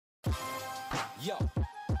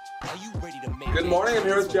Good morning, I'm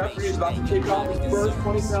here with Jeffrey. He's about to kick off his first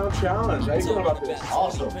 20-pound challenge. How you feeling about this?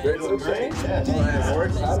 Awesome. Doing great? Yes. We're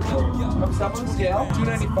excited for you. Come step on the scale.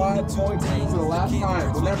 295.2 for the last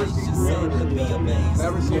time. We'll never see 300.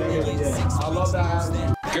 Never see it again. I love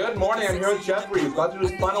that. Good morning, I'm here with Jeffrey. He's about to do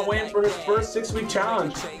his final weigh-in for his first 6-week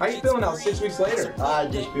challenge. How you feeling now 6 weeks later? I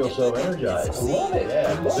just feel so energized. I love it.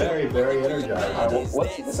 Yeah, very, very energized. All right, well,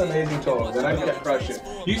 let's see this amazing total. Then I can crush it.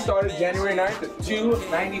 You started January 9th at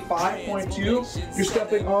 295.2. You're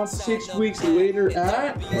stepping on 6 weeks later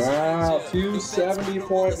at, wow,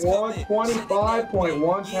 270.1,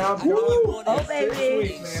 25.1 pounds. Woo! Oh,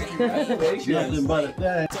 baby. 6 weeks, man. Congratulations. Nothing but a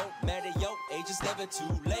thing. Don't matter your age, it's never too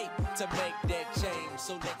late to make that change.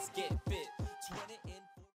 So let's get fit.